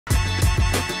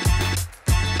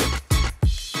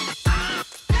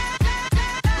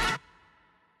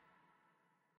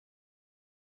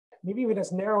maybe even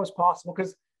as narrow as possible,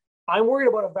 because I'm worried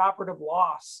about evaporative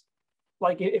loss.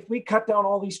 Like if we cut down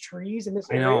all these trees in this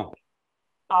I area, know.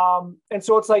 and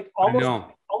so it's like I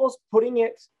know. almost putting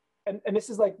it, and this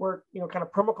is like where, kind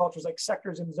of permaculture is like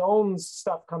sectors and zones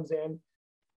stuff comes in.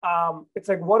 It's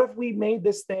like, what if we made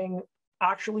this thing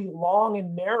actually long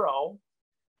and narrow?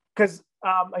 Because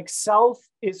like south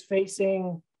is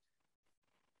facing,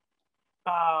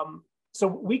 so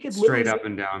we could Straight literally, up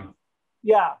and down.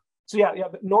 yeah. So yeah.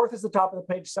 But north is the top of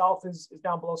the page, south is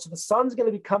down below. So the sun's going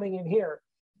to be coming in here.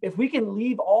 If we can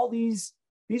leave all these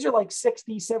are like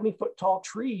 60, 70 foot tall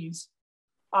trees.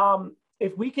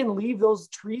 If we can leave those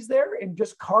trees there and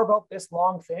just carve out this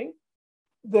long thing,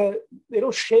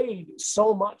 it'll shade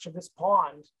so much of this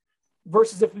pond,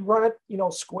 versus if we run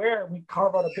it, square, we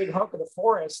carve out a big hunk of the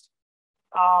forest.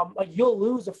 Like you'll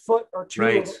lose a foot or two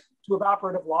Right. to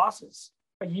evaporative losses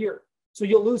a year. So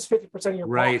you'll lose 50% of your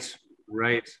Right. pond.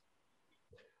 Right.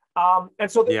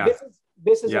 And so Yeah.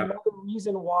 this is Yeah. another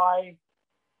reason why,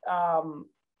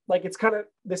 like it's kind of,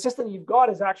 the system you've got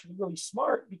is actually really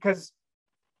smart, because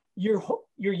you're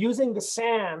using the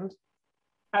sand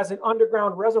as an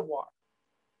underground reservoir,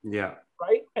 Yeah.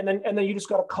 right? And then you just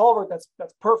got a culvert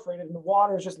that's perforated, and the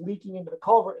water is just leaking into the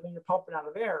culvert, and then you're pumping out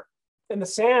of there, and the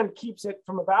sand keeps it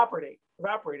from evaporating.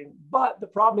 But the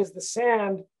problem is the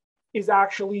sand is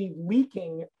actually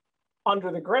leaking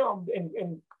under the ground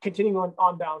and continuing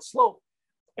on down slope.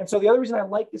 And so the other reason I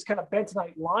like this kind of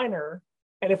bentonite liner,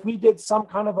 and if we did some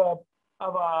kind of a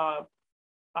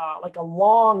like a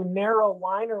long, narrow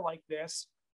liner like this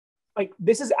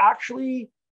is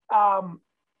actually,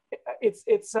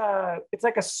 it's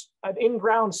like an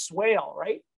in-ground swale,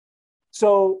 right?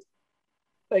 So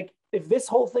like if this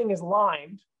whole thing is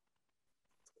lined,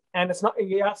 and it's not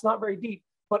very deep,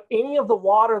 but any of the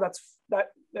water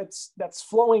that's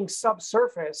flowing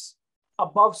subsurface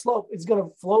above slope is going to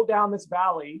flow down this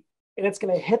valley, and it's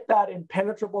going to hit that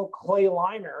impenetrable clay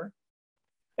liner.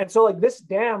 And so like this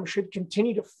dam should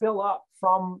continue to fill up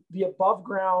from the above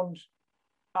ground,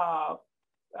 the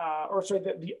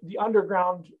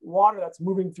underground water that's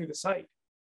moving through the site.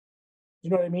 You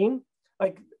know what I mean?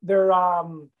 Like they're,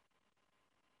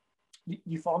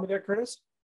 you follow me there, Curtis?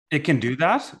 It can do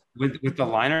that with the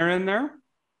liner in there.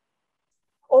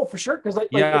 Oh, for sure. Because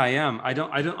Yeah, I am. I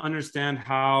don't understand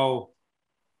how.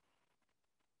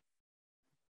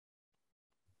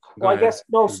 Well, I guess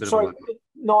no. Sorry, a...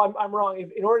 no, I'm wrong.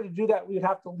 In order to do that, we would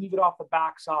have to leave it off the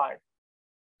back side.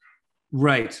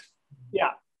 Right.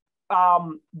 Yeah,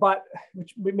 but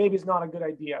which maybe is not a good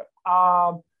idea.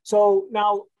 So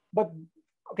now, but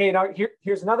okay, now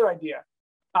here's another idea.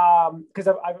 Because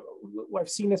I've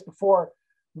seen this before.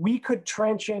 We could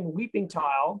trench in weeping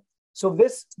tile. So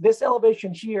this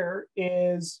elevation here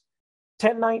is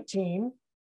 1019,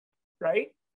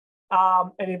 right?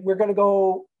 And we're going to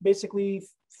go basically,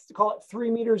 call it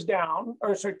 3 meters down,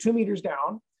 or sorry, 2 meters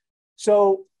down.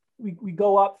 So we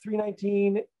go up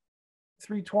 319,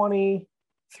 320,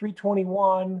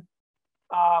 321.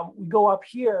 We go up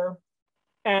here,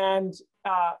 and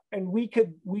we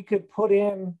could put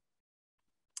in,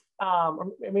 or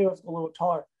maybe it's a little bit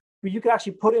taller, but you could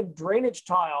actually put in drainage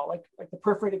tile, like the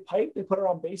perforated pipe they put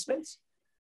around basements.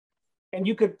 And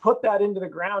you could put that into the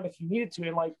ground if you needed to,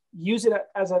 and like use it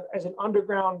as an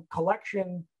underground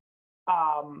collection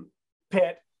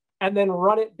pit, and then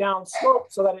run it down slope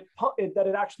so that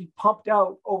it actually pumped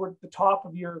out over the top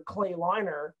of your clay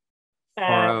liner,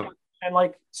 and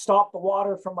like stop the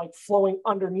water from like flowing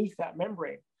underneath that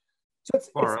membrane. So it's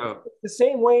the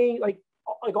same way, like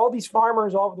all these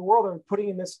farmers all over the world are putting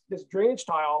in this drainage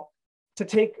tile to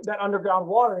take that underground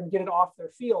water and get it off their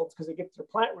fields because it gets their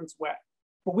plant roots wet.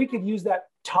 But we could use that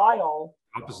tile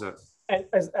opposite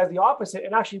as the opposite,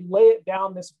 and actually lay it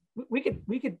down this. We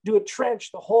could do a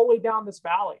trench the whole way down this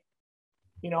valley,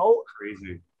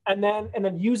 crazy, and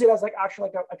then use it as like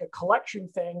actually like a collection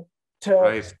thing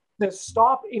to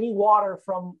stop any water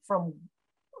from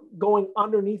going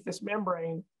underneath this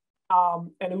membrane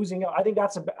and oozing out. I think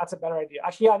that's a better idea.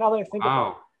 Actually, yeah. Now that I think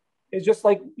about it, it's just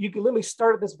like you could literally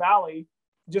start at this valley,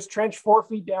 just trench 4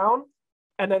 feet down,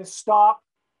 and then stop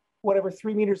whatever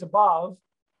 3 meters above,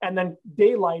 and then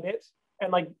daylight it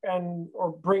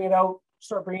or bring it out,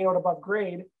 start bringing it out above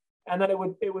grade, and then it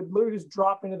would literally just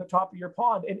drop into the top of your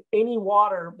pond, and any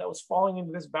water that was falling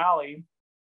into this valley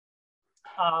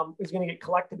is going to get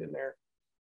collected in there.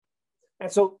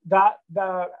 And so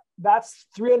that's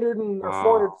 300 or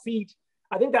 400 feet.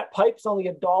 I think that pipe's only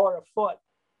 $1 a foot,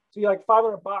 so you're like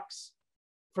 $500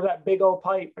 for that big old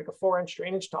pipe, like a 4-inch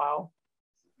drainage tile.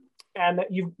 And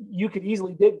that you could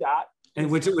easily dig that, And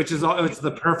which is all, it's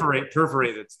the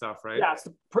perforated stuff, right? Yeah, it's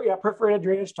the perforated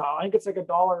drainage tile. I think it's like $1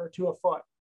 or $2 a foot.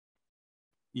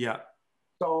 Yeah.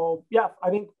 So yeah, I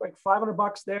think like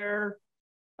 $500 there.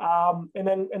 And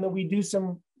then we do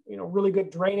some, really good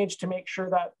drainage to make sure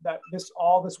that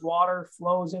all this water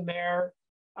flows in there.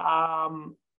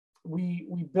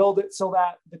 We build it so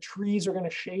that the trees are going to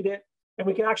shade it, and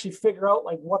we can actually figure out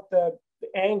like what the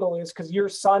angle is, because your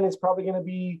sun is probably going to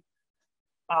be,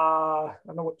 I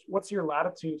don't know what's your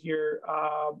latitude here.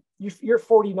 You're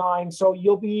 49, so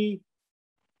you'll be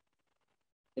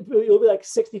like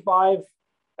 65.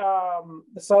 The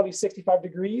sun will be 65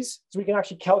 degrees, so we can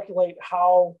actually calculate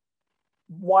how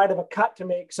wide of a cut to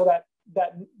make so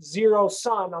that zero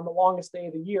sun on the longest day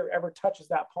of the year ever touches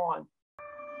that pond.